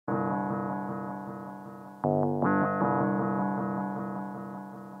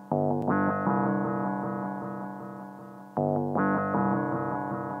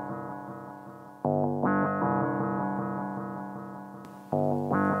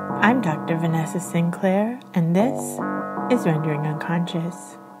I'm Dr. Vanessa Sinclair, and this is Rendering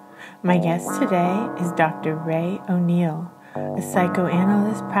Unconscious. My guest today is Dr. Ray Oneill, a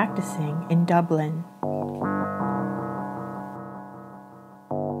psychoanalyst practicing in Dublin.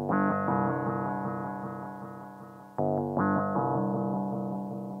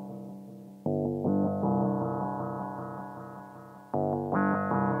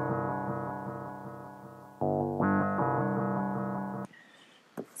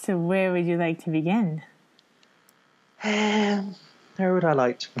 So where would you like to begin? Where would I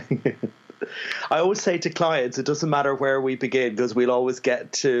like to begin? I always say to clients, it doesn't matter where we begin because we'll always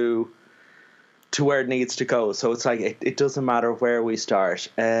get to where it needs to go. So it's like it doesn't matter where we start.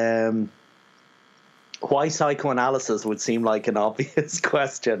 Why psychoanalysis would seem like an obvious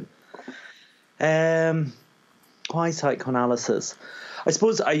question. Why psychoanalysis? I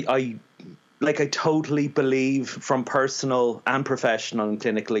suppose I totally believe from personal and professional and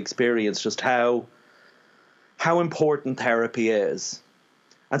clinical experience just how important therapy is.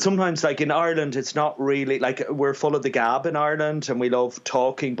 And sometimes, like in Ireland, it's not really, like, we're full of the gab in Ireland and we love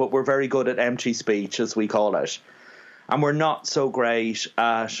talking, but we're very good at empty speech, as we call it. And we're not so great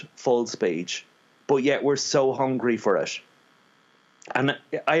at full speech, but yet we're so hungry for it. And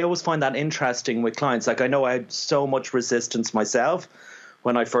I always find that interesting with clients. Like, I know I had so much resistance myself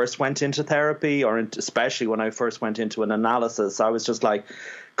when I first went into therapy, or especially when I first went into an analysis. I was just like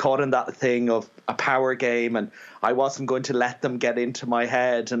caught in that thing of a power game, and I wasn't going to let them get into my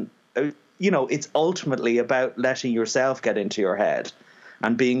head. And, it's ultimately about letting yourself get into your head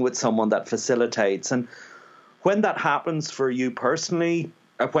and being with someone that facilitates. And when that happens for you personally,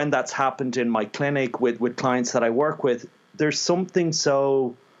 when that's happened in my clinic with clients that I work with, there's something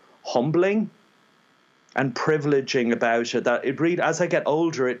so humbling and privileging about it that it really, as I get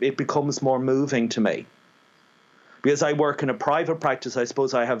older, it becomes more moving to me. Because I work in a private practice, I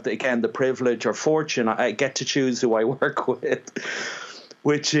suppose I have, the privilege or fortune. I get to choose who I work with,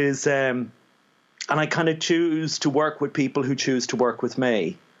 which is, and I kind of choose to work with people who choose to work with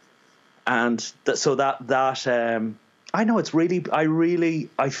me. And I know it's really,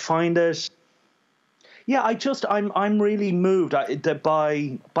 I find it, I'm really moved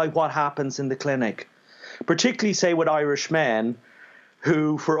by what happens in the clinic. Particularly, say, with Irish men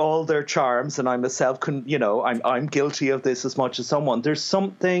who, for all their charms, and I'm I'm guilty of this as much as someone, there's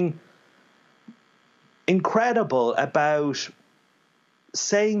something incredible about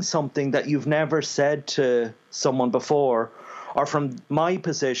saying something that you've never said to someone before, or from my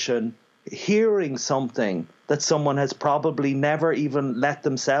position, hearing something that someone has probably never even let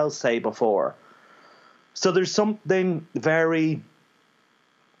themselves say before. So there's something very...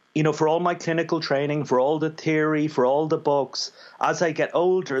 for all my clinical training, for all the theory, for all the books, as I get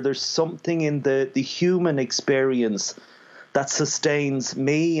older, there's something in the human experience that sustains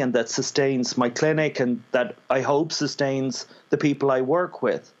me and that sustains my clinic and that I hope sustains the people I work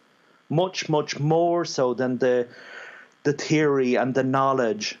with. Much, much more so than the theory and the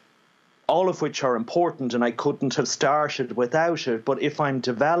knowledge, all of which are important, and I couldn't have started without it. But if I'm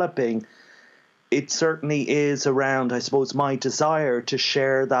developing, it certainly is around, I suppose, my desire to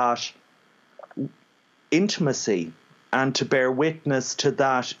share that intimacy and to bear witness to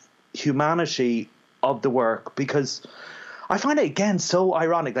that humanity of the work. Because I find it, again, so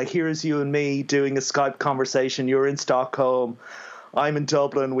ironic. Like, here's you and me doing a Skype conversation. You're in Stockholm. I'm in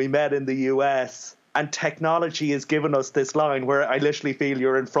Dublin. We met in the US. And technology has given us this line where I literally feel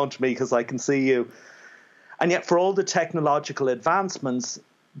you're in front of me because I can see you. And yet, for all the technological advancements,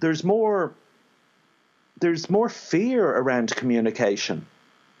 there's more fear around communication.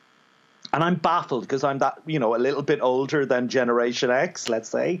 And I'm baffled because I'm that, a little bit older than Generation X, let's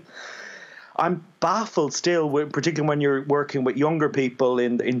say. I'm baffled still, particularly when you're working with younger people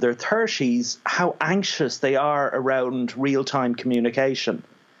in their 30s, how anxious they are around real-time communication.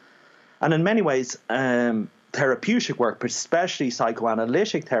 And in many ways, therapeutic work, but especially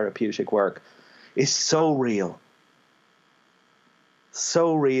psychoanalytic therapeutic work, is so real.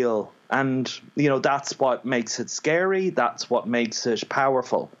 So real. And, that's what makes it scary. That's what makes it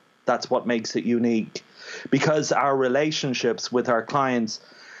powerful. That's what makes it unique. Because our relationships with our clients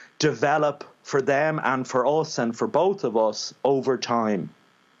develop for them and for us and for both of us over time.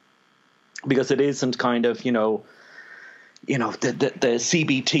 Because it isn't kind of, the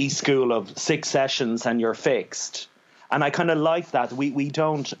CBT school of 6 sessions and you're fixed. And I kind of like that. We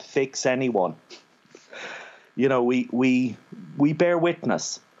don't fix anyone. We bear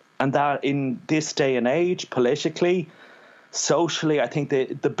witness. And that in this day and age, politically, socially, I think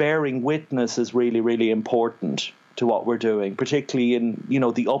the bearing witness is really, really important to what we're doing, particularly in,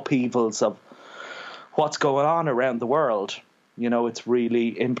 the upheavals of what's going on around the world. You know, it's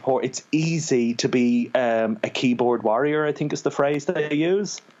really important. It's easy to be a keyboard warrior, I think is the phrase that they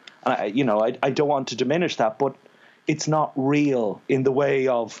use. You know, I don't want to diminish that, but it's not real in the way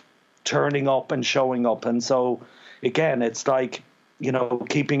of turning up and showing up. And so, again, it's like, you know,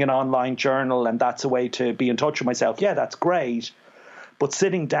 keeping an online journal, and that's a way to be in touch with myself. Yeah, that's great. But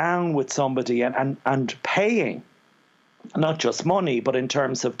sitting down with somebody and paying, not just money, but in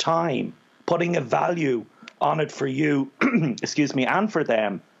terms of time, putting a value on it for you, excuse me, and for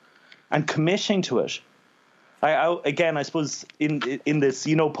them, and committing to it. I suppose in this,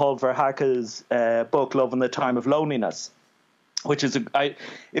 you know, Paul Verhaeghe's book, Love in the Time of Loneliness, which is,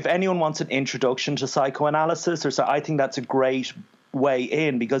 if anyone wants an introduction to psychoanalysis, I think that's a great way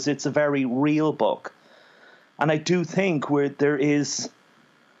in, because it's a very real book. And I do think where there is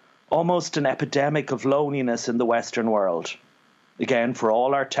almost an epidemic of loneliness in the Western world. Again, for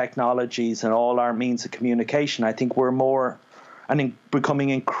all our technologies and all our means of communication, I think we're more and becoming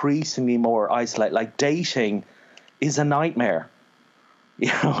increasingly more isolated. Like, dating is a nightmare. You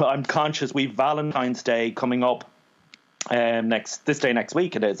know, I'm conscious we've Valentine's Day coming up next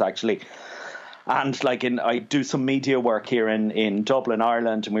week it is actually. And like I do some media work here in Dublin,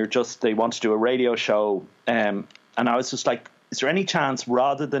 Ireland, and they want to do a radio show. And I was just like, is there any chance,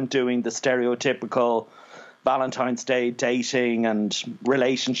 rather than doing the stereotypical Valentine's Day dating and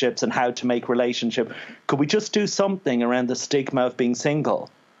relationships and how to make relationship, could we just do something around the stigma of being single?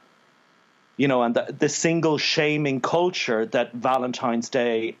 You know, and the single shaming culture that Valentine's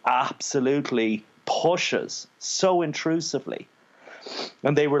Day absolutely pushes so intrusively.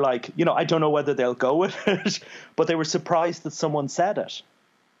 And they were like, you know, I don't know whether they'll go with it, but they were surprised that someone said it.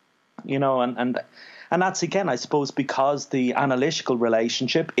 You know, and that's, again, I suppose, because the analytical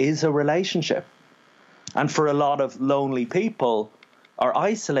relationship is a relationship. And for a lot of lonely people or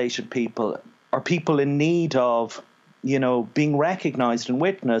isolated people or people in need of, you know, being recognized and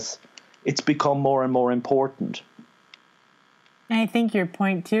witnessed, it's become more and more important. And I think your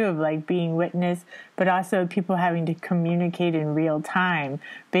point, too, of like being witnessed, but also people having to communicate in real time,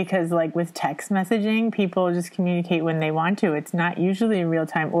 because like with text messaging, people just communicate when they want to. It's not usually in real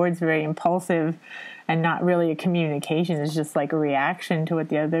time, or it's very impulsive and not really a communication. It's just like a reaction to what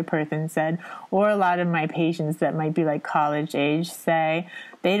the other person said. Or a lot of my patients that might be like college age say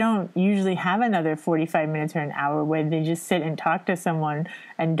they don't usually have another 45 minutes or an hour where they just sit and talk to someone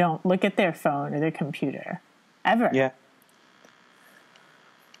and don't look at their phone or their computer ever. Yeah.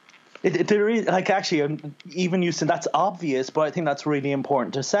 There is, like, actually, even you said that's obvious, but I think that's really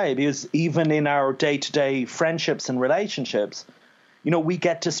important to say, because even in our day-to-day friendships and relationships, you know, we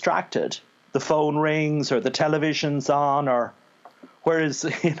get distracted. The phone rings or the television's on, or whereas,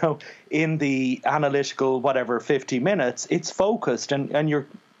 you know, in the analytical, 50 minutes, it's focused, and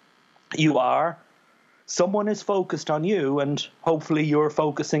someone is focused on you, and hopefully you're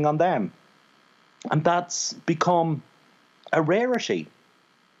focusing on them. And that's become a rarity.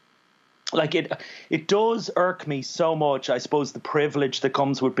 Like, it does irk me so much, I suppose, the privilege that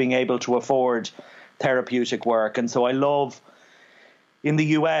comes with being able to afford therapeutic work. And so I love, in the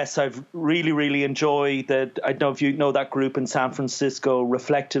US, I've really, really enjoyed that. I don't know if you know that group in San Francisco,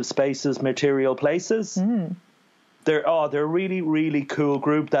 Reflective Spaces, Material Places. Mm. They're a really, really cool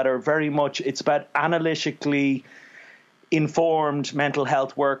group that are very much, it's about analytically informed mental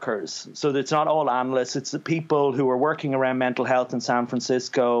health workers. So it's not all analysts, it's the people who are working around mental health in San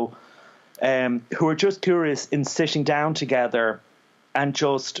Francisco, who are just curious in sitting down together, and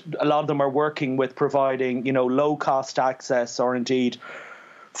just a lot of them are working with providing, you know, low cost access, or indeed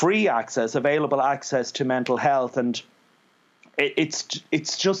free access, available access to mental health. And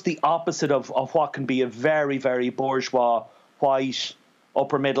it's just the opposite of what can be a very, very bourgeois, white,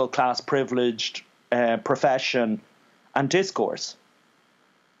 upper middle class privileged profession and discourse.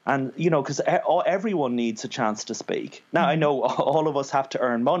 And, you know, because everyone needs a chance to speak. Now, I know all of us have to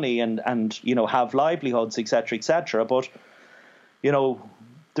earn money and you know, have livelihoods, et cetera, but, you know,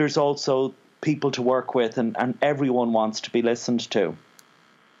 there's also people to work with, and everyone wants to be listened to.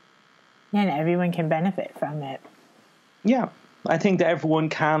 Yeah, and everyone can benefit from it. Yeah, I think that everyone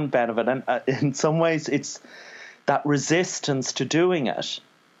can benefit. And in some ways, it's that resistance to doing it.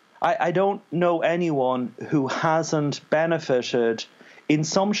 I don't know anyone who hasn't benefited in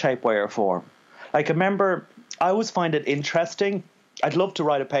some shape, way or form. Like, I remember, I always find it interesting. I'd love to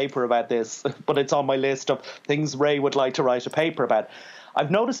write a paper about this, but it's on my list of things Ray would like to write a paper about. I've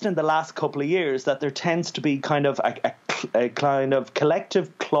noticed in the last couple of years that there tends to be kind of a kind of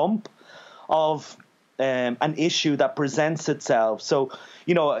collective clump of an issue that presents itself. So,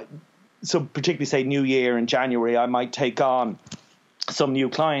 you know, so particularly say New Year in January, I might take on some new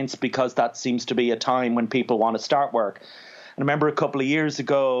clients because that seems to be a time when people want to start work. I remember a couple of years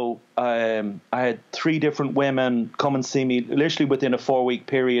ago, I had 3 different women come and see me literally within a 4-week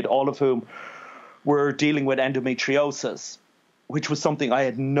period, all of whom were dealing with endometriosis, which was something I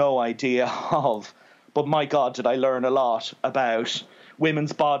had no idea of. But my God, did I learn a lot about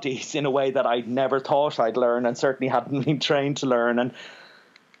women's bodies in a way that I never thought I'd learn, and certainly hadn't been trained to learn. And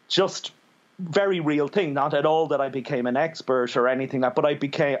just very real thing, not at all that I became an expert or anything like that,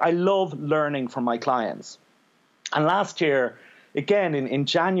 but I love learning from my clients. And last year, again, in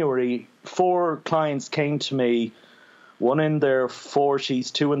January, 4 clients came to me, one in their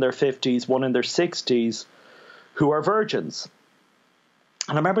 40s, 2 in their 50s, 1 in their 60s, who are virgins.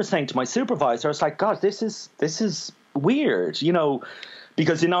 And I remember saying to my supervisor, I was like, God, this is weird, you know,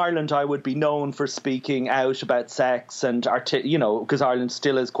 because in Ireland I would be known for speaking out about sex and, you know, because Ireland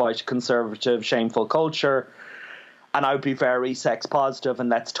still is quite a conservative, shameful culture. And I would be very sex positive, and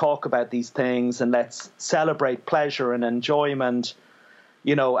let's talk about these things and let's celebrate pleasure and enjoyment,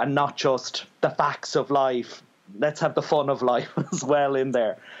 you know, and not just the facts of life. Let's have the fun of life as well in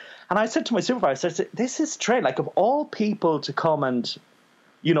there. And I said to my supervisor, I said, this is strange. Like, of all people to come and,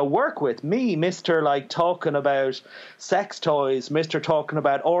 you know, work with me, Mr. like talking about sex toys, Mr. talking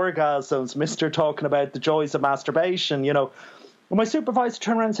about orgasms, Mr. talking about the joys of masturbation, you know. And my supervisor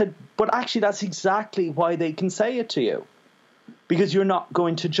turned around and said, but actually that's exactly why they can say it to you, because you're not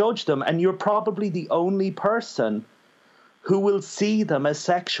going to judge them, and you're probably the only person who will see them as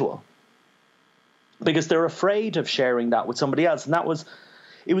sexual because they're afraid of sharing that with somebody else. And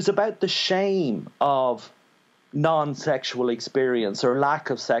it was about the shame of non-sexual experience or lack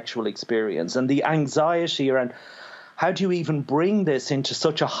of sexual experience, and the anxiety around how do you even bring this into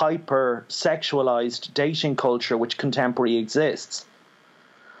such a hyper-sexualized dating culture which contemporary exists.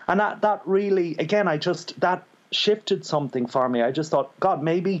 And that really, again, that shifted something for me. I just thought, God,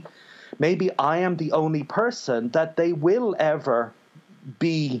 maybe I am the only person that they will ever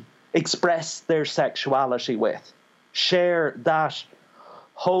express their sexuality with, share that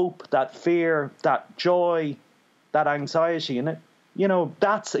hope, that fear, that joy, that anxiety. And you know,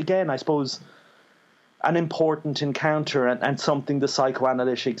 that's, again, I suppose, an important encounter and something the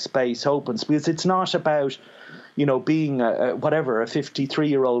psychoanalytic space opens, because it's not about, you know, being a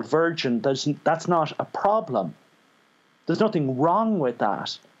 53-year-old virgin. That's not a problem. There's nothing wrong with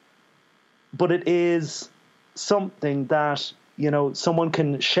that. But it is something that, you know, someone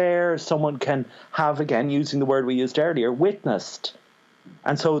can share, someone can have, again, using the word we used earlier, witnessed.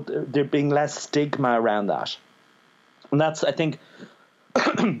 And so there being less stigma around that. And that's, I think,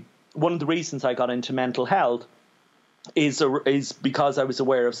 one of the reasons I got into mental health is because I was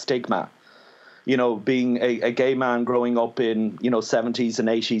aware of stigma. You know, being a gay man growing up in, you know, 70s and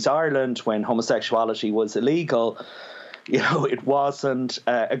 80s Ireland when homosexuality was illegal, you know, it wasn't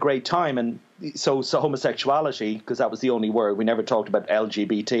a great time. And so homosexuality, because that was the only word, we never talked about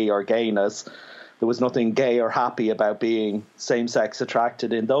LGBT or gayness. There was nothing gay or happy about being same-sex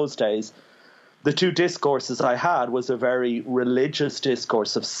attracted in those days. The 2 discourses I had was a very religious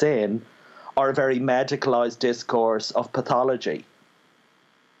discourse of sin or a very medicalized discourse of pathology.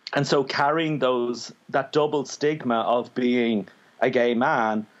 And so carrying that double stigma of being a gay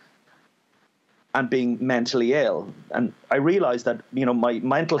man and being mentally ill. And I realized that, you know, my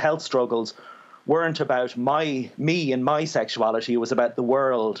mental health struggles weren't about me and my sexuality. It was about the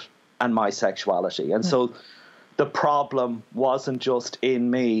world and my sexuality. And so the problem wasn't just in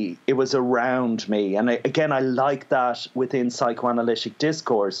me, it was around me. And I like that within psychoanalytic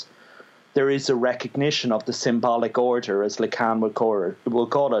discourse, there is a recognition of the symbolic order, as Lacan will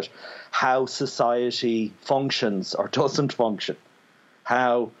call it, how society functions or doesn't function,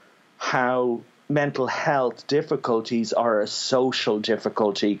 how mental health difficulties are a social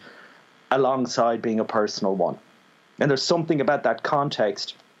difficulty alongside being a personal one. And there's something about that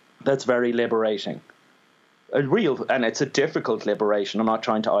context that's very liberating. And it's a difficult liberation. I'm not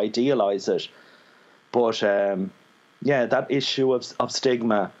trying to idealize it. But, that issue of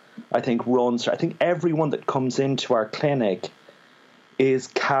stigma, I think, I think everyone that comes into our clinic is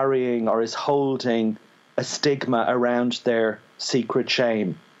carrying or is holding a stigma around their secret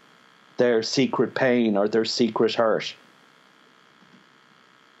shame, their secret pain, or their secret hurt.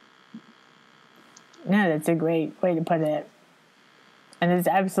 No, that's a great way to put it. And it's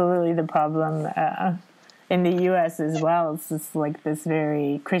absolutely the problem in the U.S. as well. It's just like this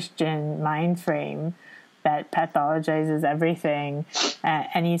very Christian mind frame that pathologizes everything,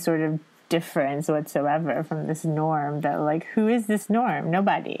 any sort of difference whatsoever from this norm. That, like, who is this norm?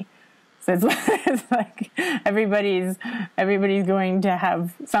 Nobody. So it's like everybody's going to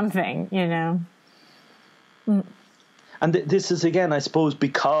have something, you know. And this is, again, I suppose,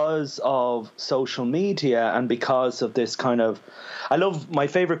 because of social media and because of this kind of, I love my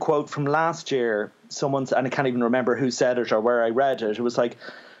favorite quote from last year. Someone's, and I can't even remember who said it or where I read it. It was like,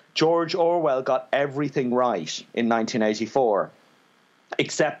 George Orwell got everything right in 1984,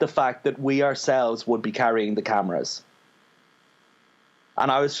 except the fact that we ourselves would be carrying the cameras.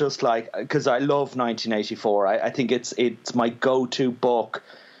 And I was just like, because I love 1984. I think it's my go-to book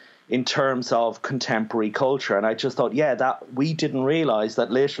in terms of contemporary culture. And I just thought, yeah, that we didn't realize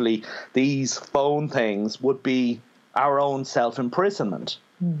that literally these phone things would be our own self-imprisonment.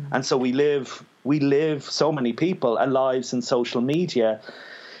 And so we live, so many people, lives in social media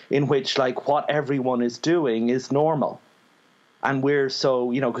in which, like, what everyone is doing is normal. And we're so,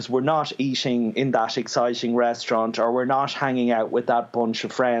 because we're not eating in that exciting restaurant, or we're not hanging out with that bunch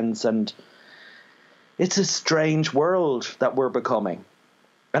of friends. And it's a strange world that we're becoming.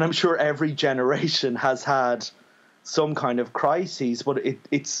 And I'm sure every generation has had some kind of crises, but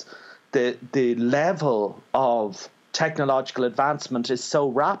it's the level of technological advancement is so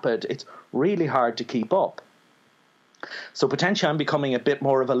rapid, it's really hard to keep up. So potentially I'm becoming a bit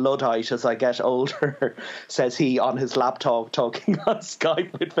more of a Luddite as I get older, says he on his laptop talking on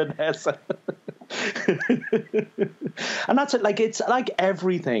Skype with Vanessa. And that's it. Like, it's like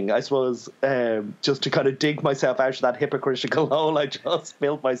everything, I suppose, just to kind of dig myself out of that hypocritical hole I just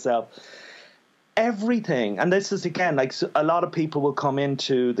built myself. Everything, and this is, again, like, a lot of people will come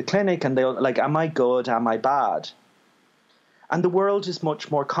into the clinic and they'll like, am I good? Am I bad? And the world is much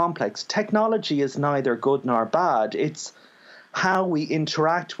more complex. Technology is neither good nor bad. It's how we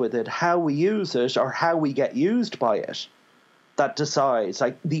interact with it, how we use it, or how we get used by it that decides.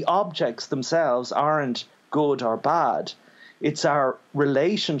 Like, the objects themselves aren't good or bad. It's our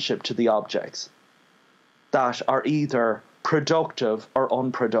relationship to the objects that are either productive or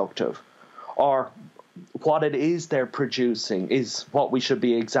unproductive, or what it is they're producing is what we should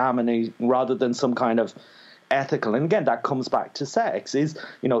be examining rather than some kind of ethical. And again, that comes back to sex. Is,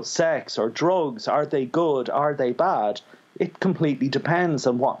 sex or drugs, are they good? Are they bad? It completely depends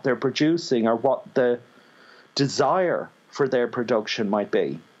on what they're producing or what the desire for their production might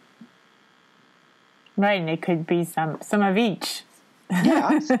be. Right, and it could be some of each. Yeah,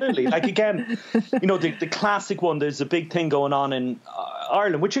 absolutely. Like, again, the classic one, there's a big thing going on in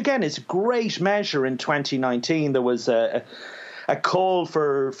Ireland, which again is a great measure. In 2019, there was a call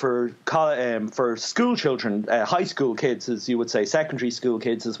for school children, high school kids, as you would say, secondary school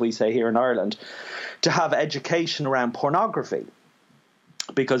kids, as we say here in Ireland, to have education around pornography.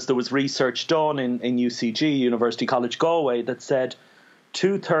 Because there was research done in UCG, University College Galway, that said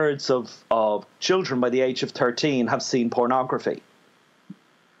 2/3 of children by the age of 13 have seen pornography.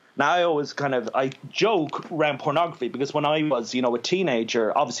 Now, I always I joke around pornography because when I was, a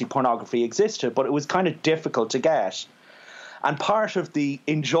teenager, obviously pornography existed, but it was kind of difficult to get. And part of the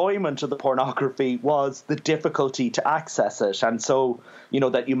enjoyment of the pornography was the difficulty to access it. And so,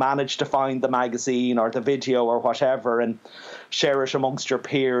 that you managed to find the magazine or the video or whatever and share it amongst your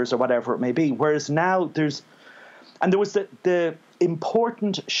peers or whatever it may be. Whereas now there was the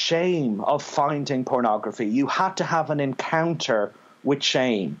important shame of finding pornography. You had to have an encounter with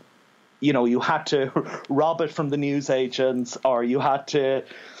shame. You had to rob it from the newsagents, or you had to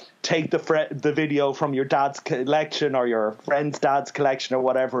take the video from your dad's collection or your friend's dad's collection or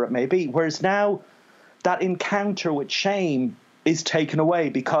whatever it may be. Whereas now that encounter with shame is taken away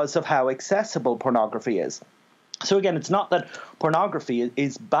because of how accessible pornography is. So again, it's not that pornography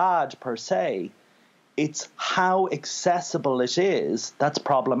is bad per se. It's how accessible it is that's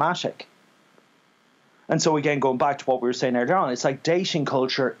problematic. And so again, going back to what we were saying earlier on, it's like dating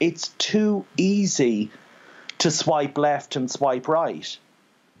culture. It's too easy to swipe left and swipe right.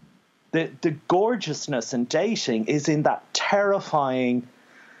 The gorgeousness in dating is in that terrifying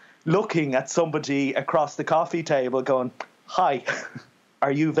looking at somebody across the coffee table going, hi,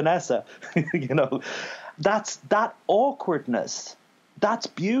 are you Vanessa? That's that awkwardness. That's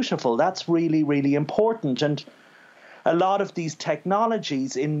beautiful. That's really, really important. And a lot of these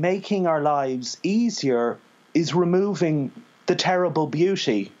technologies in making our lives easier is removing the terrible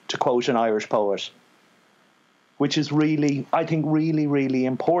beauty, to quote an Irish poet, which is really, I think, really, really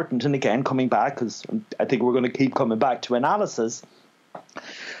important. And again, coming back, because I think we're going to keep coming back to analysis,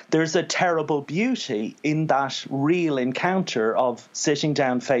 there's a terrible beauty in that real encounter of sitting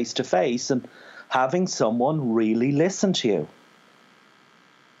down face to face and having someone really listen to you.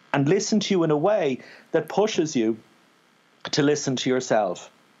 And listen to you in a way that pushes you to listen to yourself.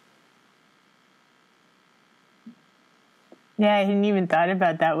 Yeah, I hadn't even thought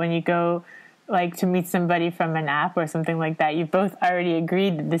about that. When you go like to meet somebody from an app or something like that, you've both already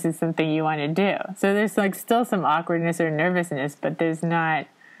agreed that this is something you want to do. So there's like still some awkwardness or nervousness, but there's not,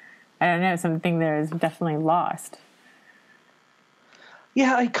 I don't know, something there is definitely lost.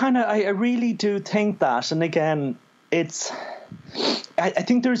 Yeah, I really do think that. And again, I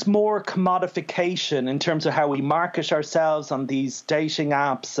think there's more commodification in terms of how we market ourselves on these dating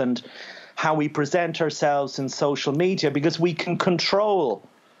apps and how we present ourselves in social media, because we can control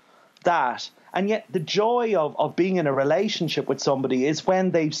that. And yet the joy of being in a relationship with somebody is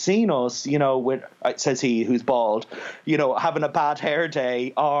when they've seen us, with, says he who's bald, having a bad hair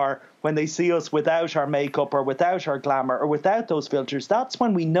day, or when they see us without our makeup or without our glamour or without those filters. That's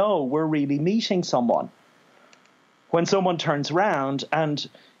when we know we're really meeting someone. When someone turns around and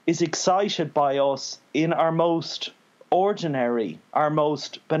is excited by us in our most ordinary, our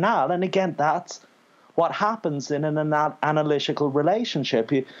most banal. And again, that's what happens in an analytical relationship.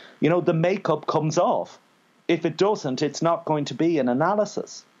 The makeup comes off. If it doesn't, it's not going to be an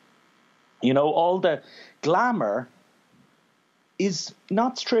analysis. All the glamour is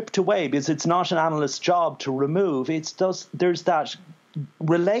not stripped away because it's not an analyst's job to remove. There's that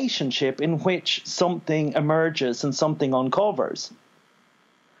relationship in which something emerges and something uncovers.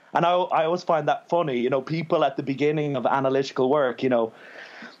 And I always find that funny, people at the beginning of analytical work,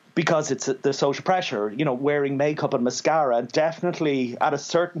 because it's the social pressure, wearing makeup and mascara. Definitely at a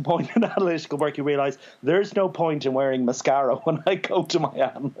certain point in analytical work, you realize there's no point in wearing mascara when I go to my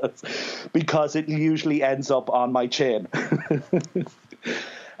analyst, because it usually ends up on my chin.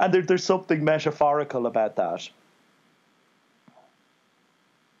 And there's something metaphorical about that.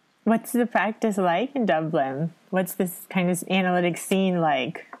 What's the practice like in Dublin? What's this kind of analytic scene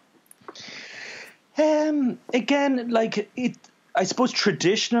like? Again, I suppose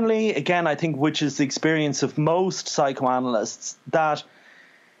traditionally, again, I think, which is the experience of most psychoanalysts, that,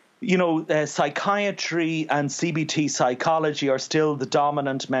 psychiatry and CBT psychology are still the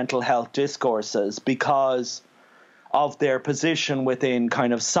dominant mental health discourses because of their position within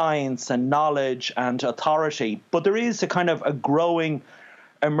kind of science and knowledge and authority. But there is a kind of a growing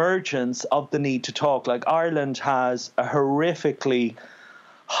emergence of the need to talk. Like Ireland has a horrifically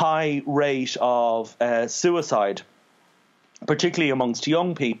high rate of suicide, particularly amongst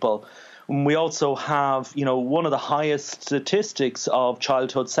young people. We also have, one of the highest statistics of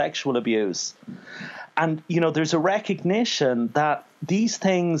childhood sexual abuse. And, there's a recognition that these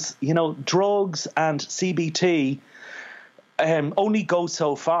things, drugs and CBT only go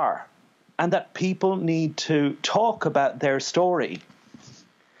so far, and that people need to talk about their story.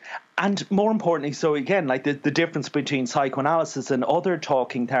 And more importantly, so again, like the difference between psychoanalysis and other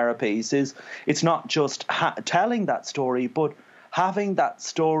talking therapies is it's not just telling that story, but having that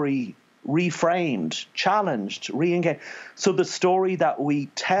story reframed, challenged, re-engaged. So the story that we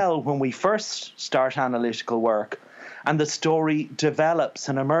tell when we first start analytical work, and the story develops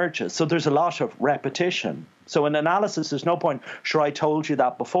and emerges. So there's a lot of repetition. So in analysis, there's no point, sure, I told you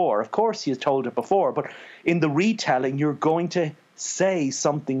that before. Of course you told it before, but in the retelling, you're going to say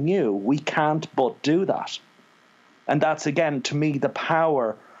something new. We can't but do that. And that's, again, to me, the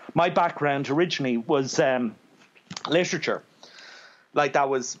power. My background originally was literature.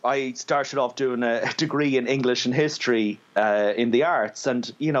 I started off doing a degree in English and history in the arts.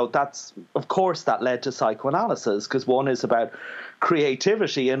 And, that's, of course, that led to psychoanalysis, because one is about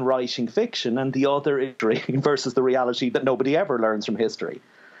creativity in writing fiction, and the other is versus the reality that nobody ever learns from history.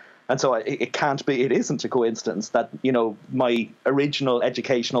 And so it isn't a coincidence that, my original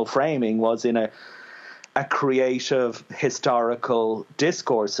educational framing was in a creative historical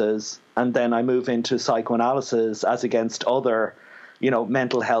discourses, and then I move into psychoanalysis as against other,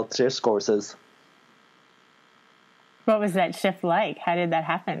 mental health discourses. What was that shift like? How did that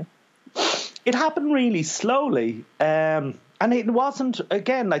happen? It happened really slowly. And it wasn't,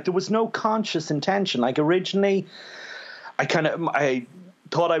 again, there was no conscious intention. Originally, I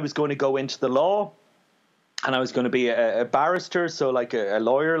thought I was going to go into the law, and I was going to be a barrister, so a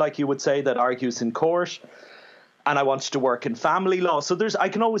lawyer, like you would say, that argues in court. And I wanted to work in family law. So I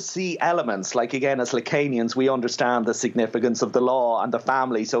can always see elements, again, as Lacanians, we understand the significance of the law and the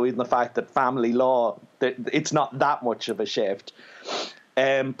family. So even the fact that family law, it's not that much of a shift.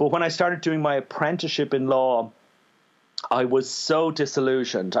 But when I started doing my apprenticeship in law, I was so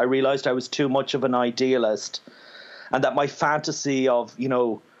disillusioned. I realized I was too much of an idealist, and that my fantasy of,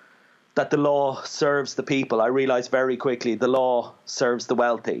 that the law serves the people, I realized very quickly the law serves the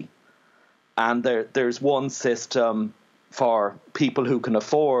wealthy. And there's one system for people who can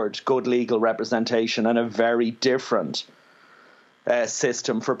afford good legal representation, and a very different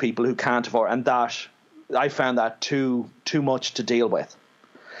system for people who can't afford. And that I found that too much to deal with.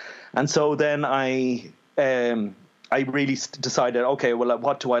 And so then I really decided, okay, well,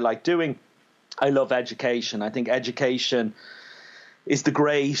 what do I like doing? I love education. I think education is the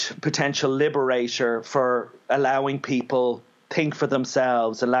great potential liberator for allowing people think for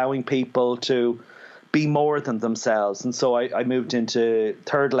themselves, allowing people to be more than themselves. And so I moved into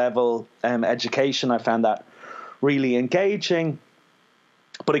third level education. I found that really engaging.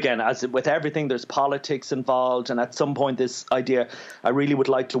 But again, as with everything, there's politics involved. And at some point, this idea, I really would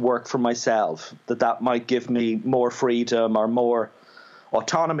like to work for myself, that might give me more freedom or more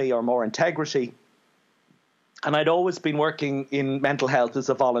autonomy or more integrity. And I'd always been working in mental health as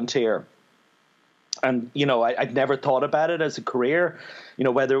a volunteer. And, I'd never thought about it as a career,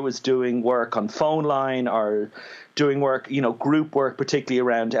 whether it was doing work on Phone Line or doing work, group work, particularly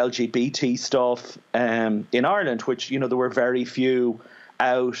around LGBT stuff in Ireland, which, there were very few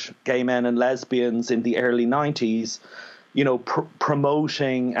out gay men and lesbians in the early 90s,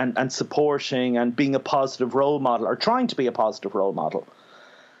 promoting and supporting and being a positive role model or trying to be a positive role model.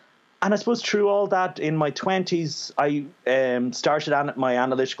 And I suppose through all that, in my 20s, I started my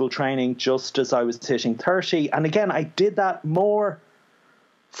analytical training just as I was hitting 30. And again, I did that more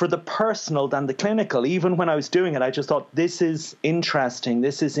for the personal than the clinical. Even when I was doing it, I just thought, this is interesting,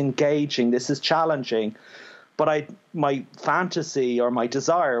 this is engaging, this is challenging. But my fantasy or my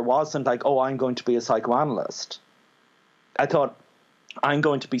desire wasn't like, oh, I'm going to be a psychoanalyst. I thought, I'm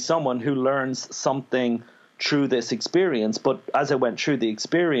going to be someone who learns something through this experience. But as I went through the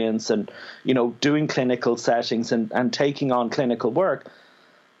experience and, doing clinical settings and taking on clinical work,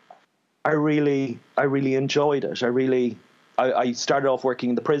 I really enjoyed it. I started off working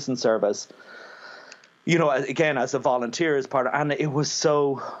in the prison service, again, as a volunteer as part of, and it was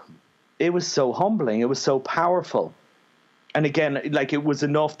so humbling. It was so powerful. And again, it was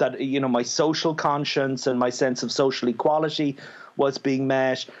enough that, my social conscience and my sense of social equality was being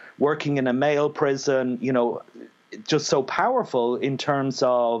met. Working in a male prison, just so powerful in terms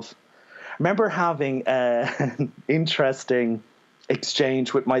of, I remember having an interesting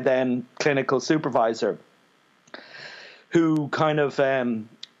exchange with my then clinical supervisor, who kind of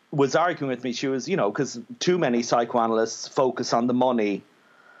was arguing with me. She was, because too many psychoanalysts focus on the money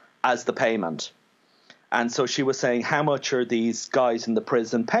as the payment. And so she was saying, how much are these guys in the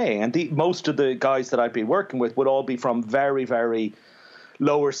prison paying? And most of the guys that I'd been working with would all be from very, very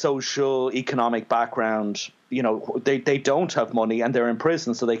lower social economic background. They don't have money and they're in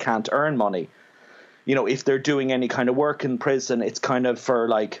prison, so they can't earn money. If they're doing any kind of work in prison, it's kind of for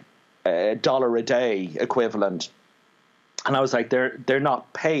like $1 a day equivalent. And I was like, they're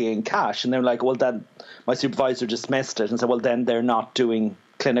not paying cash. And they're like, well, then my supervisor dismissed it and said, well, then they're not doing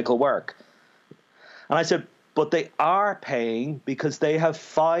clinical work. And I said, but they are paying because they have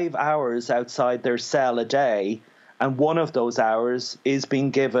 5 hours outside their cell a day, and one of those hours is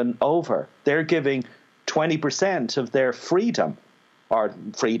being given over. They're giving 20% of their freedom, or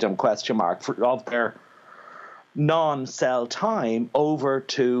freedom ? Of their non-cell time over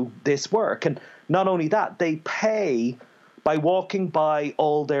to this work. And not only that, they pay by walking by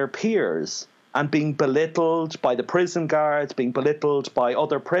all their peers and being belittled by the prison guards, being belittled by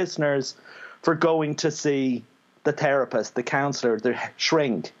other prisoners for going to see the therapist, the counsellor, the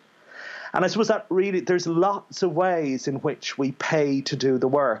shrink. And I suppose that really, there's lots of ways in which we pay to do the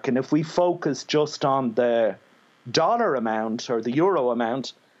work. And if we focus just on the dollar amount or the euro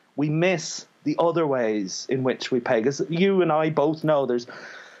amount, we miss the other ways in which we pay. Because you and I both know there's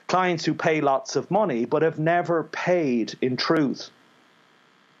clients who pay lots of money but have never paid in truth.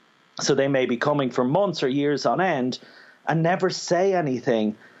 So they may be coming for months or years on end and never say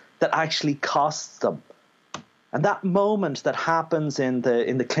anything that actually costs them. And that moment that happens in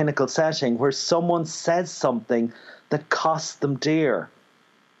the clinical setting where someone says something that costs them dear,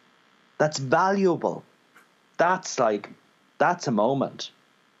 that's valuable. That's a moment.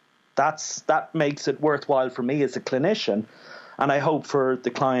 That makes it worthwhile for me as a clinician, and I hope for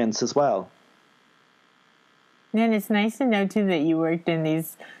the clients as well. And it's nice to know too that you worked in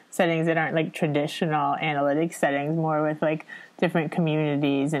these settings that aren't like traditional analytic settings, more with like different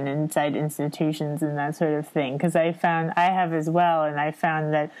communities and inside institutions and that sort of thing. Because I have as well, and I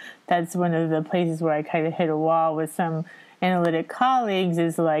found that that's one of the places where I kind of hit a wall with some analytic colleagues,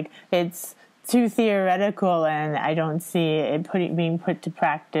 is like it's too theoretical and I don't see it being put to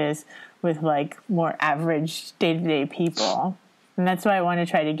practice with like more average day-to-day people. And that's why I want to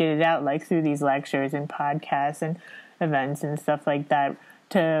try to get it out like through these lectures and podcasts and events and stuff like that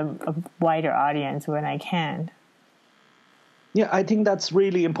to a wider audience when I can. Yeah, I think that's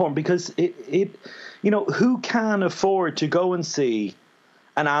really important because it who can afford to go and see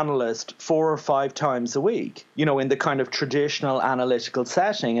an analyst 4 or 5 times a week, in the kind of traditional analytical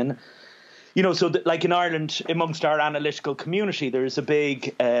setting. And, so like in Ireland, amongst our analytical community, there's a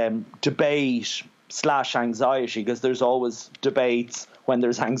big debate / anxiety, because there's always debates when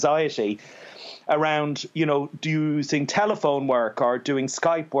there's anxiety around, using telephone work or doing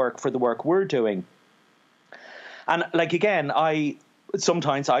Skype work for the work we're doing. And like, again,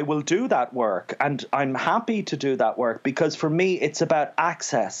 sometimes I will do that work, and I'm happy to do that work, because for me, it's about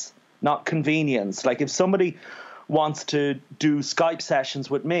access, not convenience. Like if somebody wants to do Skype sessions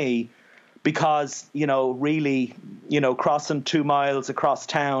with me because, really, crossing 2 miles across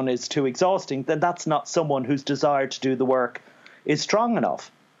town is too exhausting, then that's not someone whose desire to do the work is strong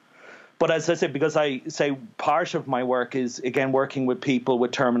enough. But as I said, because I say part of my work is, again, working with people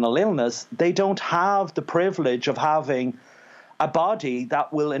with terminal illness, they don't have the privilege of having a body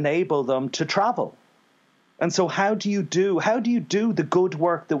that will enable them to travel. And so how do you do the good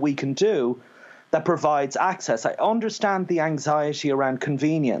work that we can do that provides access? I understand the anxiety around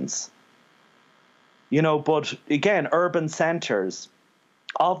convenience, but again, urban centres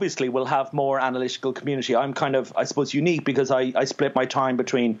obviously will have more analytical community. I'm kind of, I suppose, unique because I split my time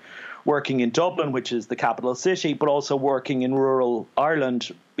between working in Dublin, which is the capital city, but also working in rural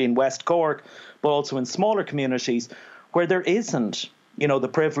Ireland, in West Cork, but also in smaller communities where there isn't, the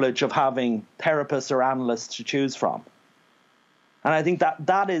privilege of having therapists or analysts to choose from. And I think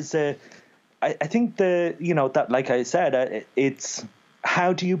that is, I think that, like I said, it's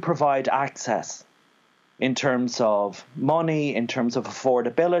how do you provide access in terms of money, in terms of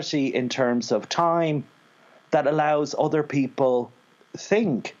affordability, in terms of time, that allows other people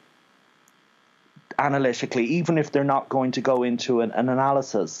think analytically, even if they're not going to go into an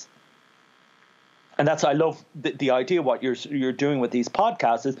analysis. And I love the idea what you're doing with these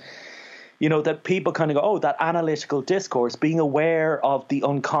podcasts is, that people kind of go, that analytical discourse, being aware of the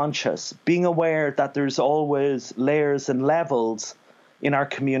unconscious, being aware that there's always layers and levels in our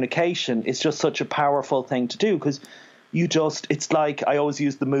communication is just such a powerful thing to do, because it's like, I always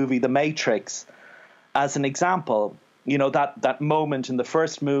use the movie The Matrix as an example. That moment in the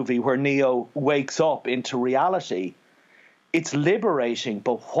first movie where Neo wakes up into reality, it's liberating,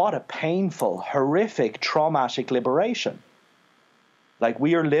 but what a painful, horrific, traumatic liberation. Like,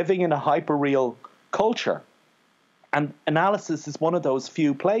 we are living in a hyper-real culture. And analysis is one of those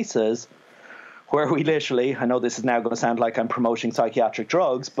few places where we literally, I know this is now going to sound like I'm promoting psychiatric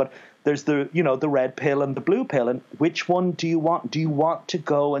drugs, but there's the red pill and the blue pill. And which one do you want? Do you want to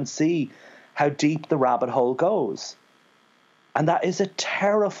go and see how deep the rabbit hole goes? And that is a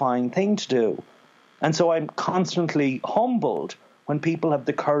terrifying thing to do. And so I'm constantly humbled when people have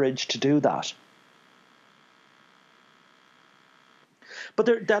the courage to do that.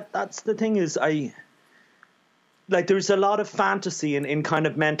 But that's the thing is, there's a lot of fantasy in kind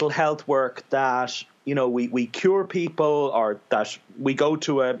of mental health work that, we cure people, or that we go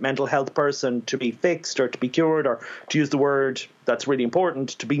to a mental health person to be fixed or to be cured, or to use the word that's really important,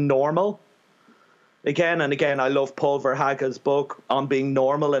 to be normal. Again and again, I love Paul Verhaeghe's book on being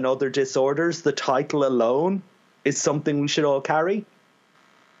normal and other disorders. The title alone is something we should all carry.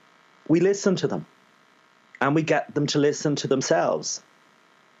 We listen to them, and we get them to listen to themselves.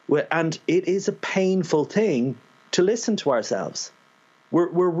 And it is a painful thing to listen to ourselves. We're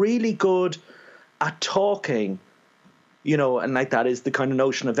really good at talking, and like that is the kind of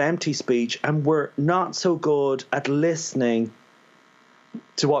notion of empty speech, and we're not so good at listening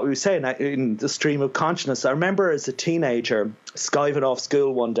to what we were saying in the stream of consciousness. I remember as a teenager skiving off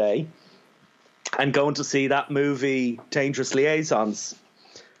school one day and going to see that movie Dangerous Liaisons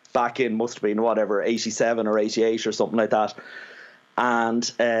back in, must have been, 87 or 88 or something like that.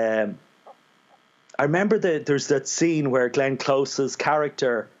 And I remember there's that scene where Glenn Close's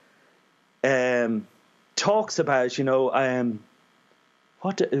character talks about, the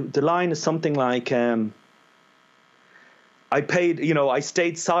line is something like, I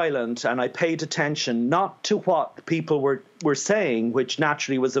stayed silent and I paid attention not to what people were saying, which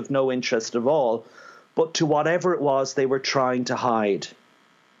naturally was of no interest at all, but to whatever it was they were trying to hide.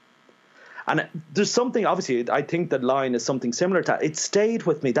 And there's something, obviously, I think that line is something similar to that. It stayed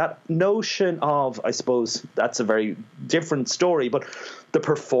with me, that notion of, I suppose that's a very different story, but the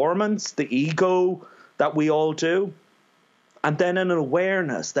performance, the ego that we all do, and then an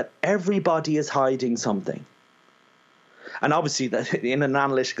awareness that everybody is hiding something. And obviously, that in an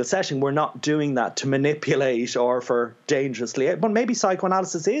analytical session, we're not doing that to manipulate or for dangerous liaison. But maybe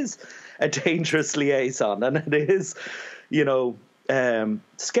psychoanalysis is a dangerous liaison, and it is,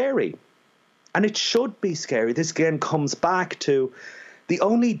 scary. And it should be scary. This again comes back to The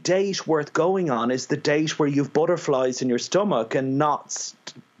only date worth going on is the date where you've butterflies in your stomach and knots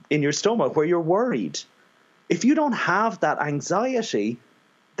in your stomach, where you're worried. If you don't have that anxiety,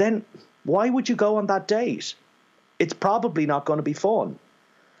 then why would you go on that date? It's probably not going to be fun.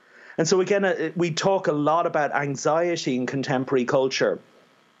 And so again, we talk a lot about anxiety in contemporary culture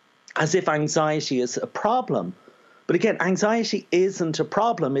as if anxiety is a problem. But again, anxiety isn't a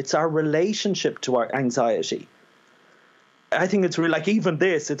problem. It's our relationship to our anxiety. I think it's really, like, even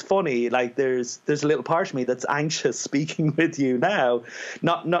this, it's funny, like there's a little part of me that's anxious speaking with you now,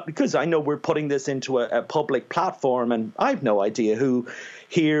 not because I know we're putting this into a public platform and I've no idea who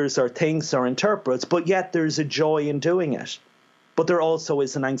hears or thinks or interprets, but yet there's a joy in doing it. But there also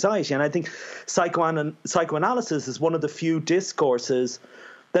is an anxiety. And I think psychoanalysis is one of the few discourses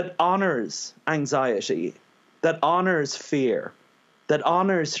that honors anxiety, that honors fear, that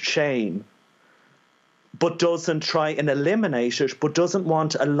honors shame, but doesn't try and eliminate it, but doesn't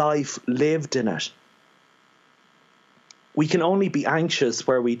want a life lived in it. We can only be anxious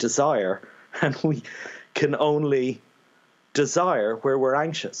where we desire, and we can only desire where we're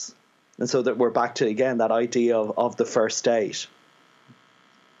anxious. And so that we're back to, again, that idea of the first date.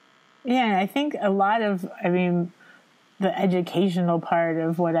 Yeah, I think a lot of, the educational part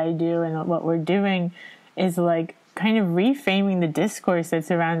of what I do and what we're doing is like kind of reframing the discourse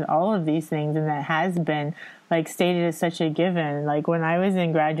that's around all of these things, and that has been like stated as such a given. Like when I was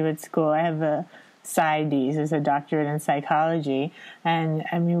in graduate school, I have a PsyD, as a doctorate in psychology, and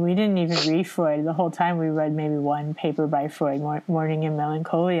we didn't even read Freud. The whole time we read maybe one paper by Freud, Mourning and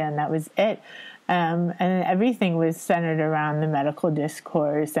Melancholia, and that was it. And everything was centered around the medical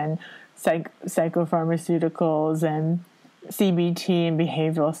discourse and psychopharmaceuticals and CBT and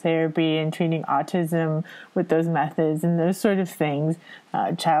behavioral therapy and treating autism with those methods and those sort of things,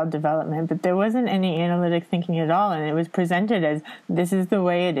 child development. But there wasn't any analytic thinking at all, and it was presented as this is the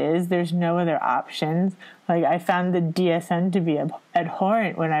way it is. There's no other options. Like I found the DSM to be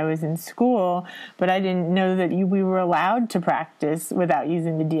abhorrent when I was in school, but I didn't know that we were allowed to practice without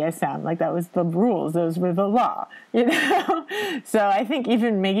using the DSM. Like that was the rules; those were the law. So I think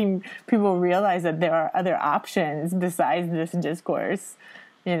even making people realize that there are other options besides this discourse,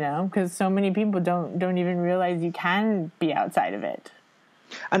 because so many people don't even realize you can be outside of it.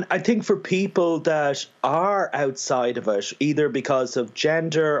 And I think for people that are outside of it, either because of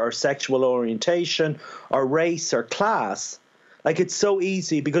gender or sexual orientation or race or class, like it's so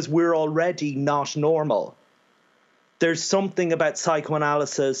easy because we're already not normal. There's something about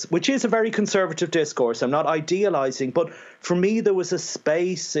psychoanalysis, which is a very conservative discourse. I'm not idealizing, but for me, there was a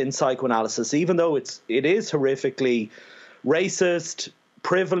space in psychoanalysis, even though it is horrifically racist,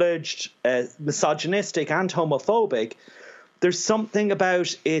 privileged, misogynistic and homophobic. There's something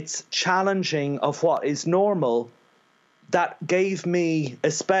about its challenging of what is normal that gave me a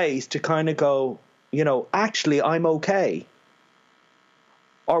space to kind of go, actually, I'm okay.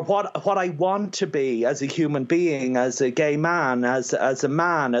 Or what I want to be as a human being, as a gay man, as a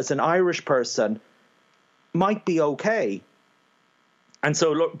man, as an Irish person, might be okay. And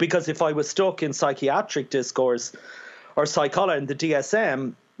so, look, because if I was stuck in psychiatric discourse or psychology and the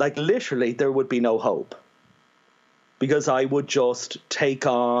DSM, like literally there would be no hope. Because I would just take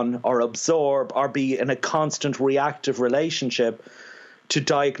on or absorb or be in a constant reactive relationship to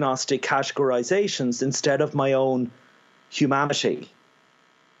diagnostic categorizations instead of my own humanity.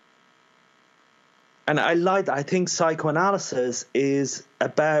 And I think psychoanalysis is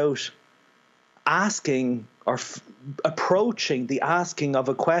about asking or approaching the asking of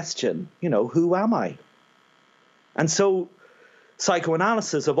a question, who am I? And so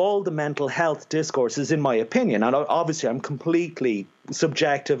psychoanalysis of all the mental health discourses, in my opinion, and obviously I'm completely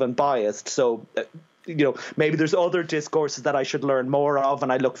subjective and biased, so maybe there's other discourses that I should learn more of,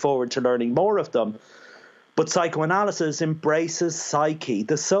 and I look forward to learning more of them. But psychoanalysis embraces psyche,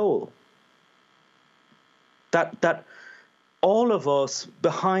 the soul. That all of us,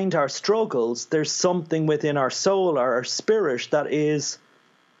 behind our struggles, there's something within our soul or our spirit that is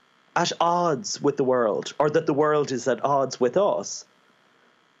at odds with the world, or that the world is at odds with us.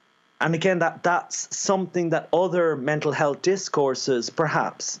 And again, that's something that other mental health discourses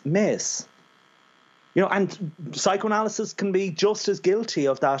perhaps miss. And psychoanalysis can be just as guilty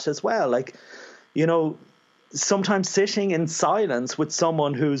of that as well. Like, sometimes sitting in silence with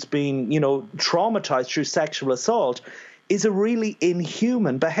someone who's been, traumatized through sexual assault is a really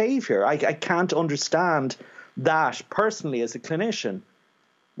inhuman behavior. I can't understand that personally as a clinician.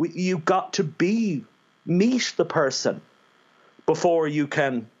 You've got to meet the person before you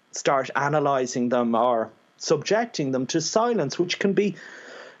can start analysing them or subjecting them to silence, which can be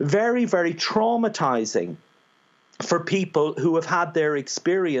very, very traumatising. for people who have had their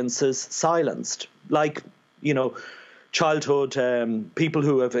experiences silenced, like, childhood, people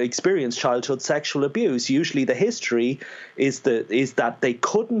who have experienced childhood sexual abuse. Usually the history is that they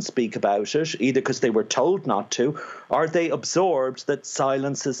couldn't speak about it, either because they were told not to, or they absorbed that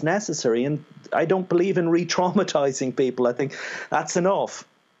silence is necessary. And I don't believe in re-traumatizing people. I think that's enough.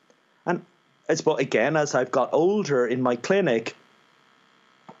 And I suppose, again, as I've got older in my clinic,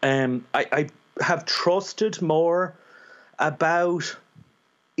 I have trusted more about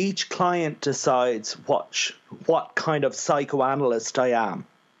each client decides what kind of psychoanalyst I am,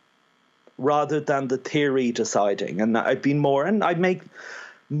 rather than the theory deciding. And I've been more, and I make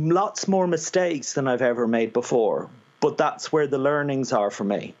lots more mistakes than I've ever made before, but that's where the learnings are for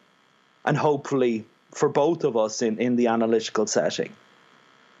me, and hopefully for both of us in the analytical setting.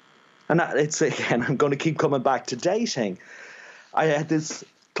 And it's, again, I'm going to keep coming back to dating. I had this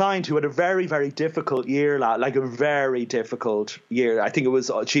client who had a very, very difficult year, like a very difficult year. I think it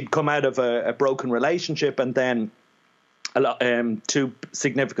was, she'd come out of a broken relationship, and then two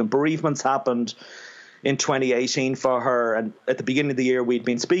significant bereavements happened in 2018 for her. And at the beginning of the year, we'd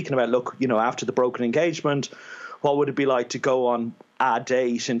been speaking about, look, after the broken engagement, what would it be like to go on a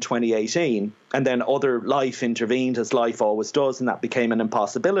date in 2018? And then other life intervened, as life always does, and that became an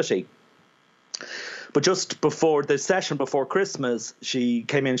impossibility. But just before the session, before Christmas, she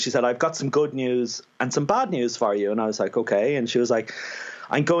came in and she said, I've got some good news and some bad news for you. And I was like, okay. And she was like,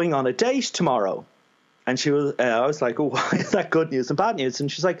 I'm going on a date tomorrow. And I was like, oh, why is that good news and bad news? And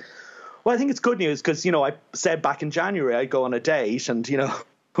she's like, well, I think it's good news because, I said back in January I'd go on a date, and,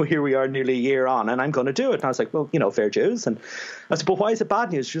 here we are nearly a year on, and I'm going to do it. And I was like, well, fair dues. And I said, but why is it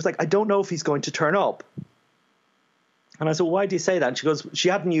bad news? She was like, I don't know if he's going to turn up. And I said, well, why do you say that? And she goes, she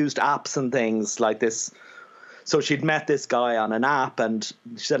hadn't used apps and things like this. So she'd met this guy on an app, and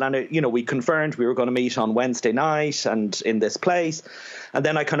she said, we confirmed we were going to meet on Wednesday night and in this place. And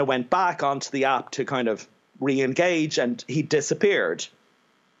then I kind of went back onto the app to kind of re-engage, and he disappeared.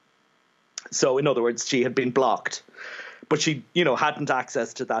 So in other words, she had been blocked, but she, hadn't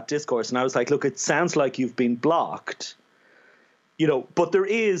access to that discourse. And I was like, look, it sounds like you've been blocked. But there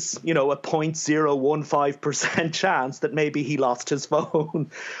is, a 0.015% chance that maybe he lost his phone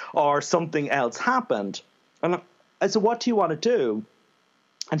or something else happened. And I said, what do you want to do?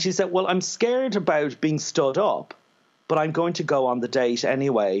 And she said, well, I'm scared about being stood up, but I'm going to go on the date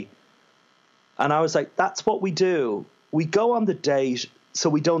anyway. And I was like, that's what we do. We go on the date so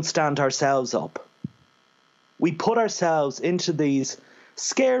we don't stand ourselves up. We put ourselves into these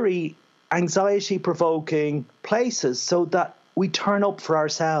scary, anxiety-provoking places so that we turn up for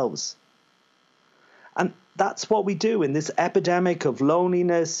ourselves. And that's what we do in this epidemic of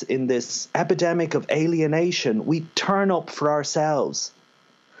loneliness, in this epidemic of alienation. We turn up for ourselves.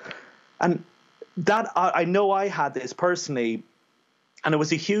 And that, I know I had this personally, and it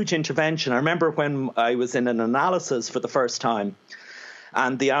was a huge intervention. I remember when I was in an analysis for the first time,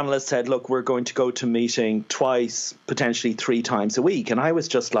 and the analyst said, look, we're going to go to meeting twice, potentially 3 times a week. And I was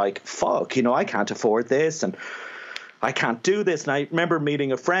just like, fuck, I can't afford this, and I can't do this. And I remember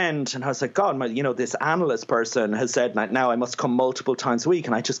meeting a friend, and I was like, God, this analyst person has said now I must come multiple times a week,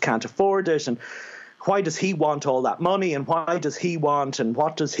 and I just can't afford it. And why does he want all that money? And why does he want? And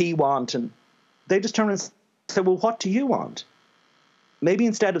what does he want? And they just turn and say, well, what do you want? Maybe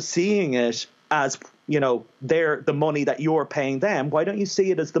instead of seeing it as, the money that you're paying them, why don't you see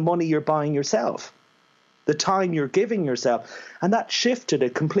it as the money you're buying yourself, the time you're giving yourself? And that shifted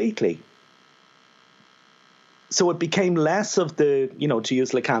it completely. So it became less of the, to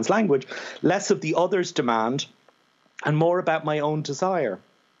use Lacan's language, less of the other's demand and more about my own desire.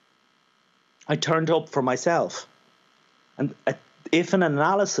 I turned up for myself. And if an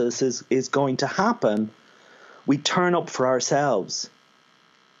analysis is going to happen, we turn up for ourselves.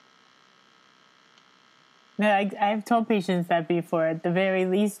 No, I've told patients that before. At the very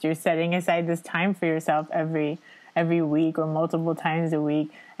least, you're setting aside this time for yourself every week or multiple times a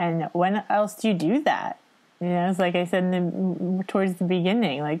week. And when else do you do that? It's like I said towards the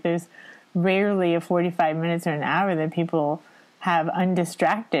beginning, like there's rarely a 45 minutes or an hour that people have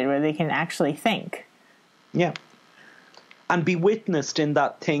undistracted where they can actually think. Yeah. And be witnessed in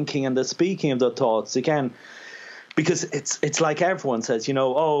that thinking and the speaking of the thoughts again, because it's like everyone says,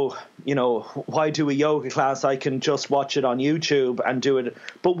 why do a yoga class? I can just watch it on YouTube and do it.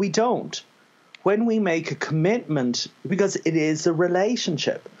 But we don't. When we make a commitment, because it is a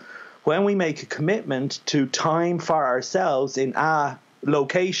relationship, when we make a commitment to time for ourselves in a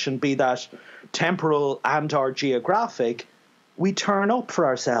location, be that temporal and or geographic, we turn up for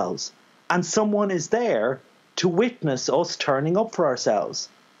ourselves. And someone is there to witness us turning up for ourselves.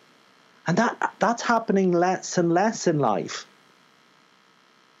 And that's happening less and less in life.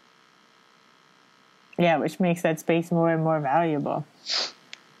 Yeah, which makes that space more and more valuable.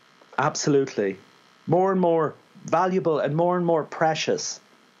 Absolutely. More and more valuable and more precious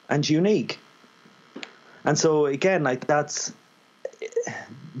and unique. And so again, like, that's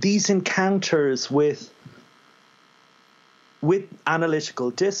these encounters with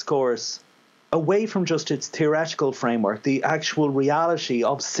analytical discourse, away from just its theoretical framework, the actual reality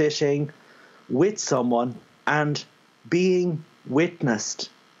of sitting with someone and being witnessed,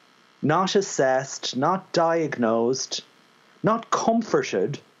 not assessed, not diagnosed, not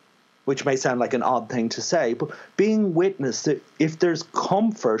comforted, which may sound like an odd thing to say, but being witnessed, if there's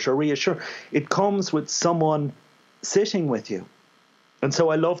comfort or reassurance, it comes with someone sitting with you. And so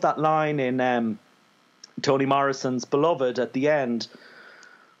I love that line in Toni Morrison's Beloved at the end,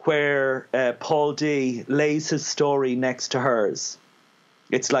 where Paul D lays his story next to hers.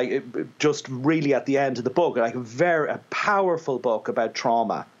 It's like just really at the end of the book, like a powerful book about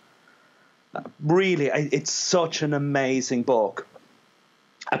trauma. Really, it's such an amazing book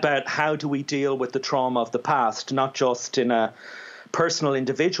about how do we deal with the trauma of the past, not just in a personal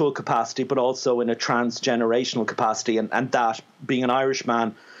individual capacity, but also in a transgenerational capacity. And that, being an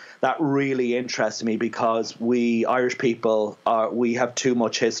Irishman, that really interests me, because we Irish people we have too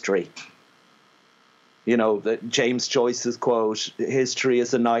much history. You know, James Joyce's quote, "History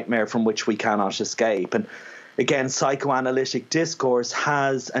is a nightmare from which we cannot escape." And again, psychoanalytic discourse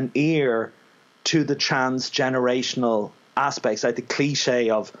has an ear to the transgenerational aspects. Like the cliche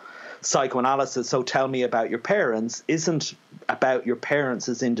of psychoanalysis, "So tell me about your parents," isn't about your parents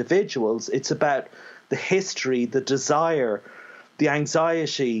as individuals. It's about the history, the desire, the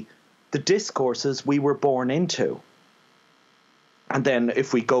anxiety, the discourses we were born into. And then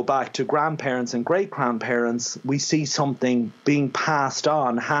if we go back to grandparents and great-grandparents, we see something being passed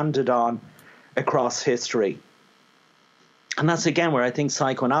on, handed on across history. And that's, again, where I think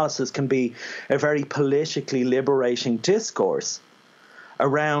psychoanalysis can be a very politically liberating discourse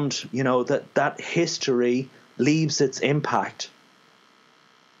around, you know, that history leaves its impact.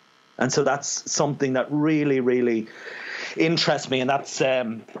 And so that's something that really, really interests me. And that's,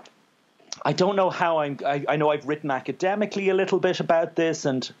 I don't know how I know I've written academically a little bit about this,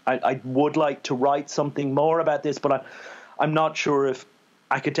 and I would like to write something more about this, but I'm not sure if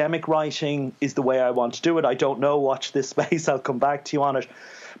academic writing is the way I want to do it. I don't know. Watch this space. I'll come back to you on it.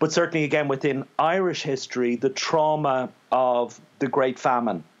 But certainly, again, within Irish history, the trauma of the Great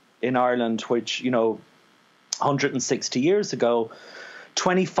Famine in Ireland, which, you know, 160 years ago,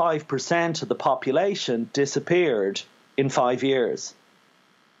 25% of the population disappeared in 5 years.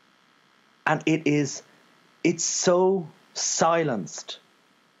 And it's so silenced.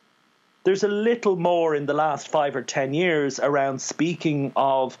 There's a little more in the last 5 or 10 years around speaking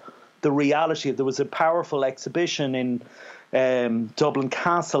of the reality. There was a powerful exhibition in Dublin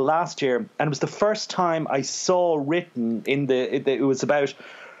Castle last year, and it was the first time I saw written it was about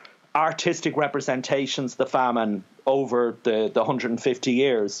artistic representations of the famine over the 150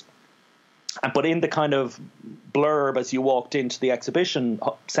 years. But in the kind of blurb as you walked into the exhibition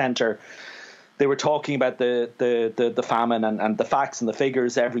centre, they were talking about the famine and the facts and the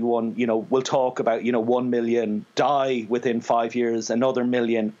figures. Everyone, you know, will talk about, you know, 1 million die within 5 years, another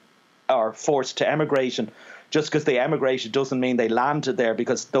million are forced to emigrate. And just because they emigrated doesn't mean they landed there,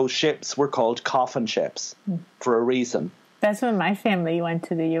 because those ships were called coffin ships for a reason. That's when my family went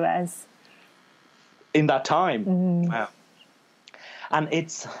to the U.S. In that time. Wow. And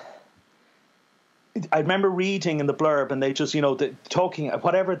I remember reading in the blurb, and they just, you know,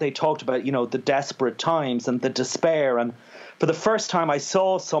 whatever they talked about, you know, the desperate times and the despair. And for the first time, I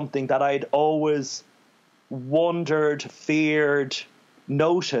saw something that I'd always wondered, feared,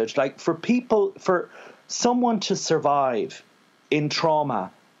 noted. Like, for someone to survive in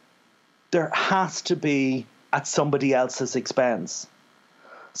trauma, there has to be at somebody else's expense.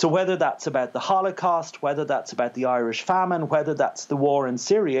 So whether that's about the Holocaust, whether that's about the Irish famine, whether that's the war in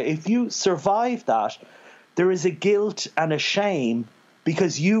Syria, if you survive that, there is a guilt and a shame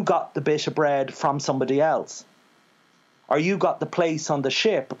because you got the bit of bread from somebody else, or you got the place on the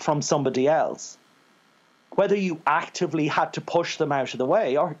ship from somebody else. Whether you actively had to push them out of the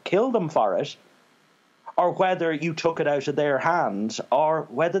way or kill them for it, or whether you took it out of their hand, or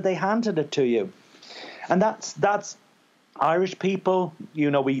whether they handed it to you. And that's Irish people, you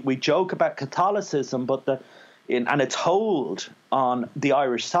know, we joke about Catholicism, but and its hold on the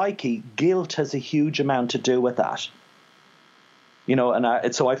Irish psyche, guilt has a huge amount to do with that. You know,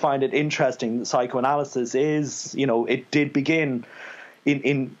 and so I find it interesting that psychoanalysis is, you know, it did begin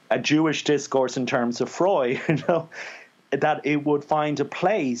in a Jewish discourse in terms of Freud, you know, that it would find a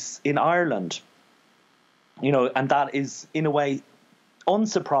place in Ireland, and that is in a way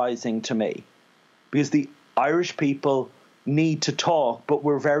unsurprising to me, because the Irish people need to talk, but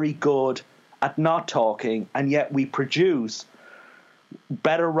we're very good at not talking, and yet we produce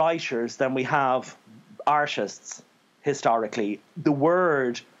better writers than we have artists historically. The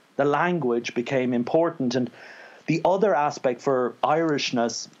word, the language became important, and the other aspect for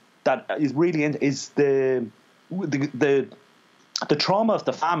Irishness that is really is the trauma of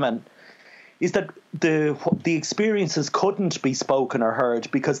the famine is that the experiences couldn't be spoken or heard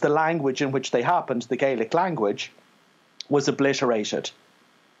because the language in which they happened, the Gaelic language, was obliterated.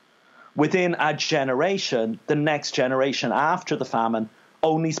 Within a generation, the next generation after the famine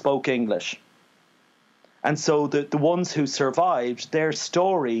only spoke English. And so the ones who survived, their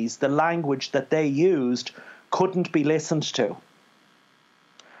stories, the language that they used, couldn't be listened to.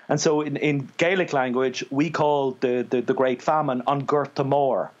 And so in Gaelic language, we call the Great Famine An Gurta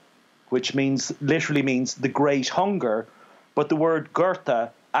Mór, which literally means the great hunger, but the word Gurta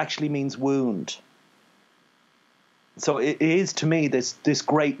actually means wound. So it is, to me, this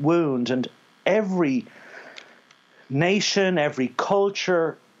great wound, and every nation, every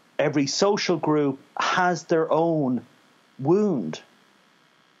culture, every social group has their own wound.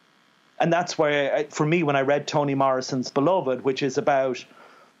 And that's why, for me, when I read Toni Morrison's Beloved, which is about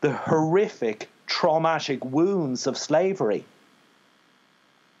the horrific, traumatic wounds of slavery,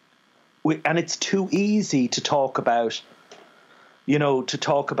 and it's too easy to talk about,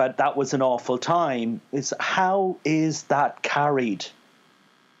 that was an awful time, is how is that carried?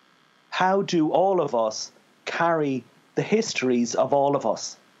 How do all of us carry the histories of all of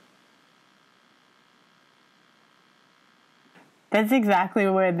us? That's exactly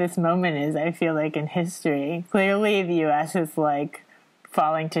where this moment is, I feel like, in history. Clearly, the U.S. is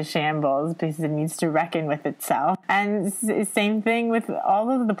falling to shambles because it needs to reckon with itself. And same thing with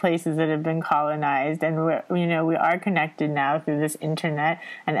all of the places that have been colonized. And we are connected now through this internet,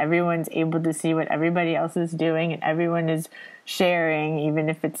 and everyone's able to see what everybody else is doing, and everyone is sharing, even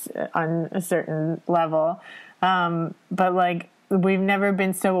if it's on a certain level. But we've never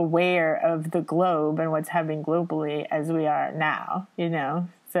been so aware of the globe and what's happening globally as we are now,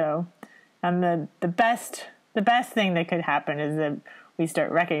 So the best thing that could happen is that we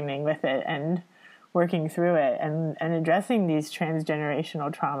start reckoning with it and working through it and addressing these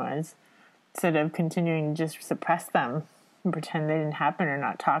transgenerational traumas instead of continuing to just suppress them and pretend they didn't happen or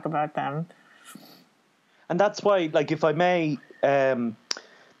not talk about them. And that's why, if I may,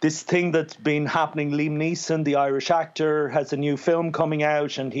 this thing that's been happening, Liam Neeson, the Irish actor, has a new film coming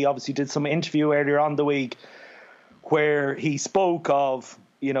out, and he obviously did some interview earlier on the week where he spoke of,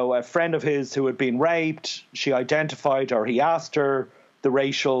 a friend of his who had been raped. She identified, or he asked her the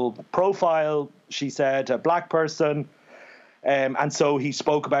racial profile. She said a black person. And so he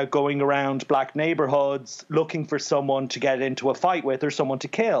spoke about going around black neighborhoods looking for someone to get into a fight with or someone to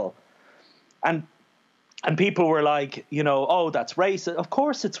kill. And people were like, oh, that's racist. Of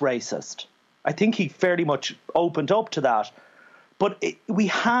course it's racist. I think he fairly much opened up to that. But we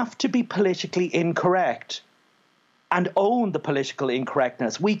have to be politically incorrect and own the political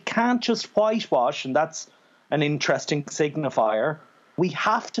incorrectness. We can't just whitewash, and that's an interesting signifier. We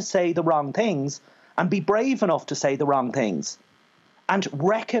have to say the wrong things and be brave enough to say the wrong things and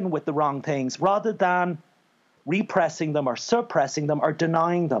reckon with the wrong things rather than repressing them or suppressing them or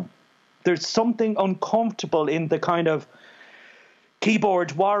denying them. There's something uncomfortable in the kind of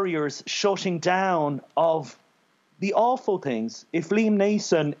keyboard warriors shutting down of the awful things. If Liam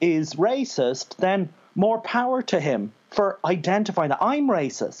Neeson is racist, then more power to him for identifying that I'm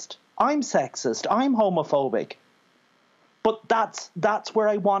racist, I'm sexist, I'm homophobic. But that's where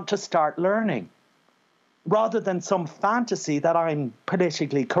I want to start learning, rather than some fantasy that I'm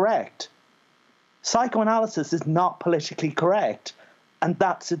politically correct. Psychoanalysis is not politically correct, and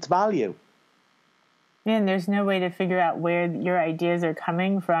that's its value. Yeah, and there's no way to figure out where your ideas are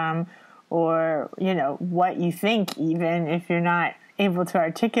coming from or, what you think, even if you're not able to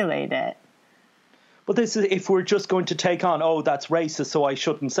articulate it. But this is if we're just going to take on, oh, that's racist, so I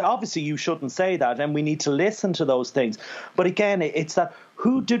shouldn't say. Obviously, you shouldn't say that, and we need to listen to those things. But again, it's that,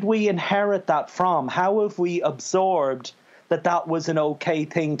 who did we inherit that from? How have we absorbed that was an okay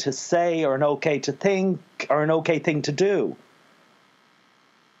thing to say or an okay to think or an okay thing to do?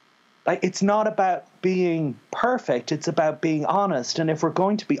 It's not about being perfect. It's about being honest. And if we're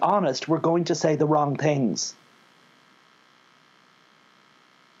going to be honest, we're going to say the wrong things.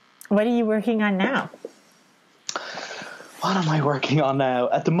 What are you working on now? What am I working on now?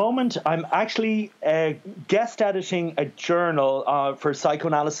 At the moment, I'm actually guest editing a journal for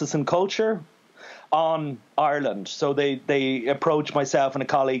Psychoanalysis and Culture. on Ireland. So they approached myself and a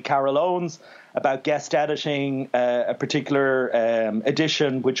colleague, Carol Owens, about guest editing a particular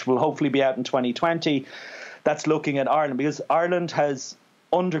edition, which will hopefully be out in 2020, that's looking at Ireland, because Ireland has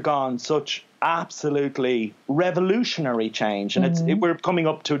undergone such absolutely revolutionary change. And we're coming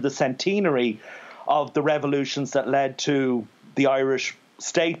up to the centenary of the revolutions that led to the Irish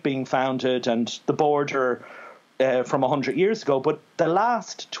state being founded and the border from 100 years ago. But the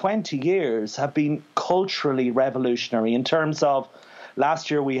last 20 years have been culturally revolutionary in terms of,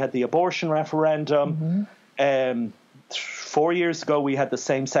 last year we had the abortion referendum. 4 years ago we had the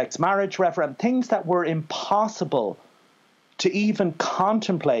same-sex marriage referendum. Things that were impossible to even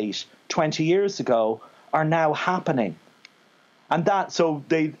contemplate 20 years ago are now happening. And that, so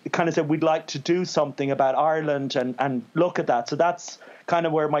they kind of said, we'd like to do something about Ireland and look at that. So that's kind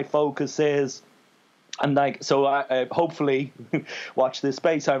of where my focus is. And like, so I hopefully watch this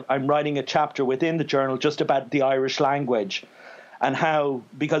space. I'm writing a chapter within the journal just about the Irish language and how,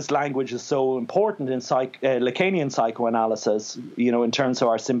 because language is so important in Lacanian psychoanalysis, you know, in terms of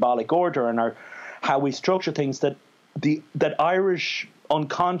our symbolic order and how we structure things, that Irish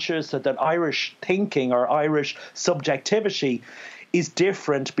unconscious, that Irish thinking or Irish subjectivity is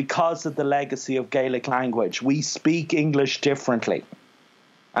different because of the legacy of Gaelic language. We speak English differently.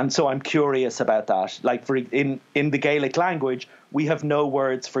 And so I'm curious about that. Like in the Gaelic language, we have no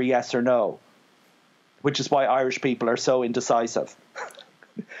words for yes or no, which is why Irish people are so indecisive.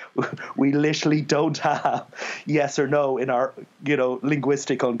 We literally don't have yes or no in our, you know,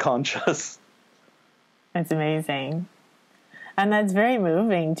 linguistic unconscious. That's amazing. And that's very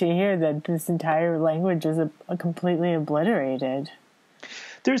moving to hear that this entire language is completely obliterated.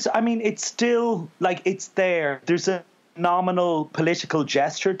 It's still, like, it's there. There's a nominal political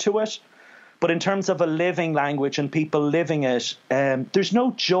gesture to it, but in terms of a living language and people living it, there's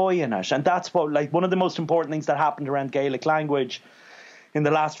no joy in it. And that's what, like, one of the most important things that happened around Gaelic language in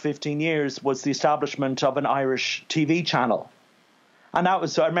the last 15 years was the establishment of an Irish TV channel. And that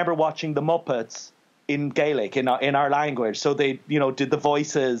was, so I remember watching the Muppets in Gaelic, in our language. So they, you know, did the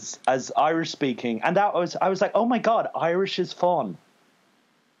voices as Irish speaking. And I was like, oh my God, Irish is fun.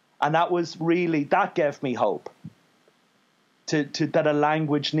 And that gave me hope. That a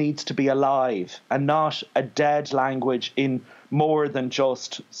language needs to be alive and not a dead language in more than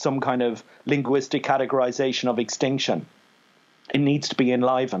just some kind of linguistic categorization of extinction. It needs to be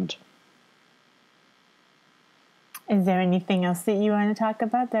enlivened. Is there anything else that you want to talk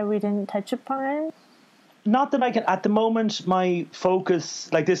about that we didn't touch upon? Not that I can. At the moment, my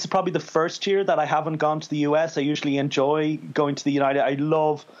focus, like, this is probably the first year that I haven't gone to the US. I usually enjoy going to the United. I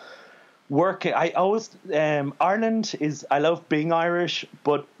love working. I love being Irish,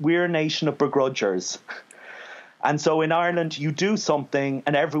 but we're a nation of begrudgers. And so in Ireland, you do something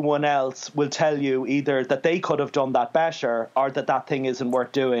and everyone else will tell you either that they could have done that better or that thing isn't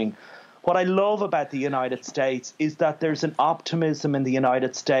worth doing. What I love about the United States is that there's an optimism in the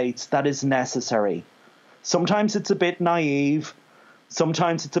United States that is necessary. Sometimes it's a bit naive,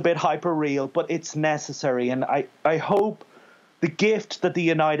 sometimes it's a bit hyper-real, but it's necessary. And I hope the gift that the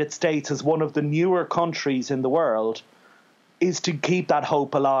United States, as one of the newer countries in the world, is to keep that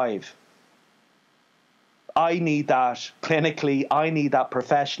hope alive. I need that clinically, I need that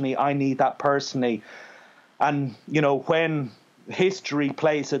professionally, I need that personally. And, you know, when history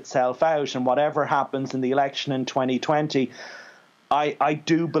plays itself out and whatever happens in the election in 2020, I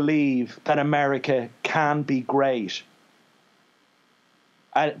do believe that America can be great.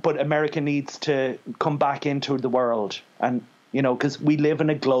 But America needs to come back into the world. And, you know, because we live in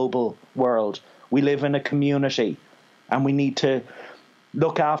a global world. We live in a community. And we need to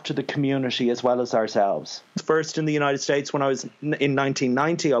look after the community as well as ourselves. First in the United States when I was in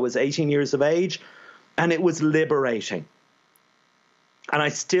 1990, I was 18 years of age. And it was liberating. And I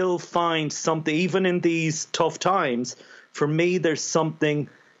still find something, even in these tough times, for me, there's something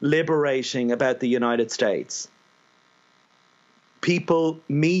liberating about the United States. People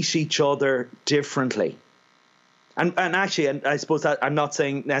meet each other differently. And actually, and I suppose that I'm not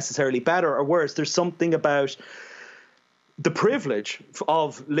saying necessarily better or worse, there's something about the privilege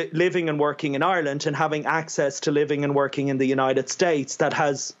of living and working in Ireland and having access to living and working in the United States that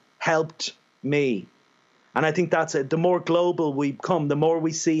has helped me. And I think that's it. The more global we become, the more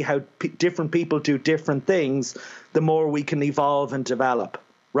we see how different people do different things, the more we can evolve and develop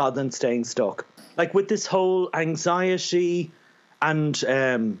rather than staying stuck. Like with this whole anxiety and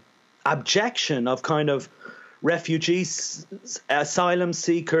abjection of kind of refugees, asylum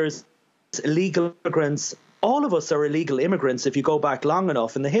seekers, illegal immigrants, all of us are illegal immigrants if you go back long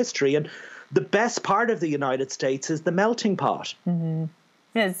enough in the history. And the best part of the United States is the melting pot. Mm-hmm.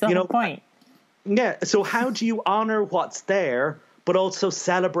 Yeah, it's the whole point. Yeah, so how do you honour what's there, but also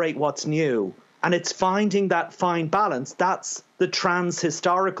celebrate what's new? And it's finding that fine balance. That's the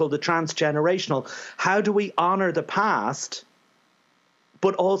trans-historical, the transgenerational. How do we honour the past,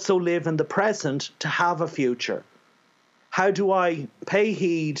 but also live in the present to have a future? How do I pay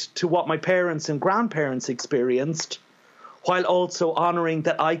heed to what my parents and grandparents experienced, while also honouring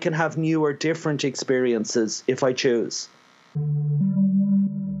that I can have new or different experiences if I choose?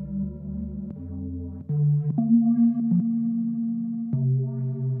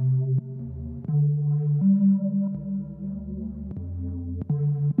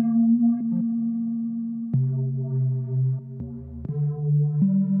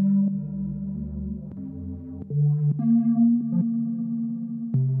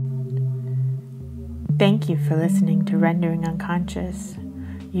 Thank you for listening to Rendering Unconscious.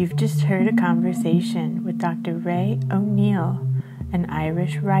 You've just heard a conversation with Dr. Ray Oneill, an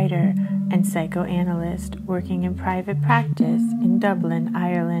Irish writer and psychoanalyst working in private practice in Dublin,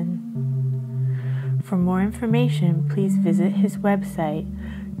 Ireland. For more information, please visit his website,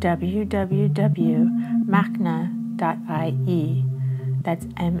 www.machna.ie. That's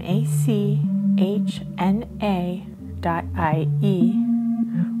MACHNA.ie.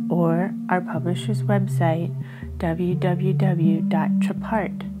 or our publisher's website,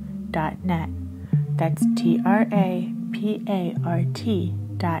 www.trapart.net. That's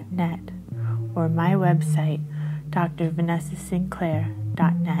TRAPART.net, or my website,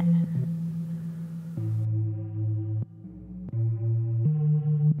 drvanessasinclair.net.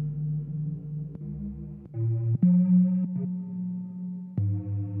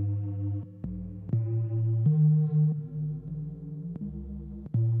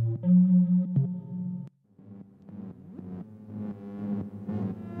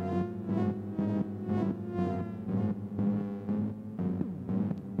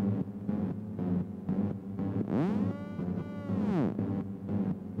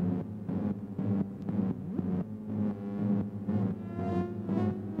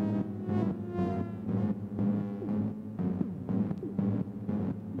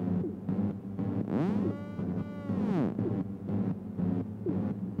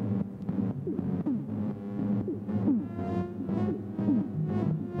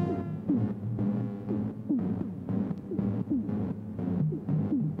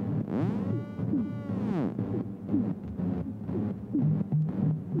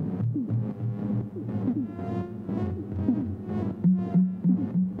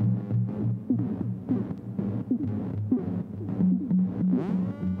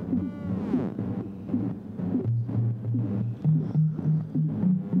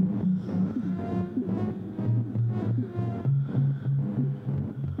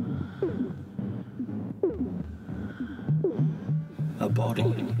 A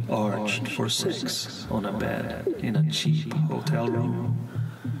body arched for sex on a bed in a cheap hotel room.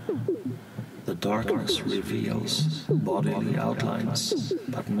 The darkness reveals bodily outlines,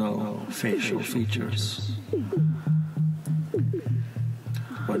 but no facial features.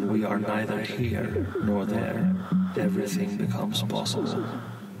 When we are neither here nor there, everything becomes possible.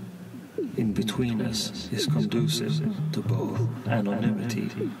 In between us is conducive to both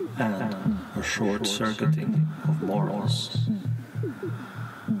anonymity and a short-circuiting of morals.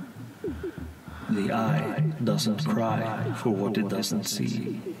 The eye doesn't cry for what it doesn't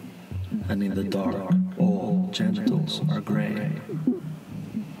see, and in the dark all genitals are grey.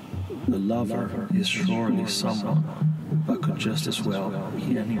 The lover is surely someone, but could just as well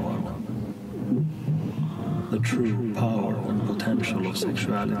be anyone. The true power and potential of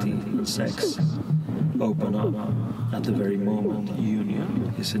sexuality and sex open up at the very moment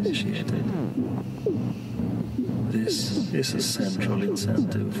union is initiated. This is a central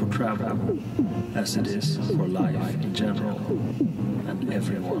incentive for travel, as it is for life in general, and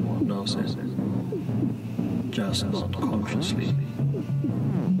everyone knows it, just not consciously.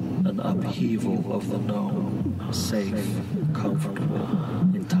 An upheaval of the known, safe, comfortable,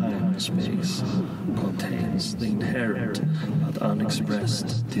 in time and space, contains the inherent but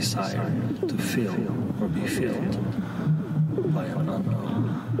unexpressed desire to fill or be filled.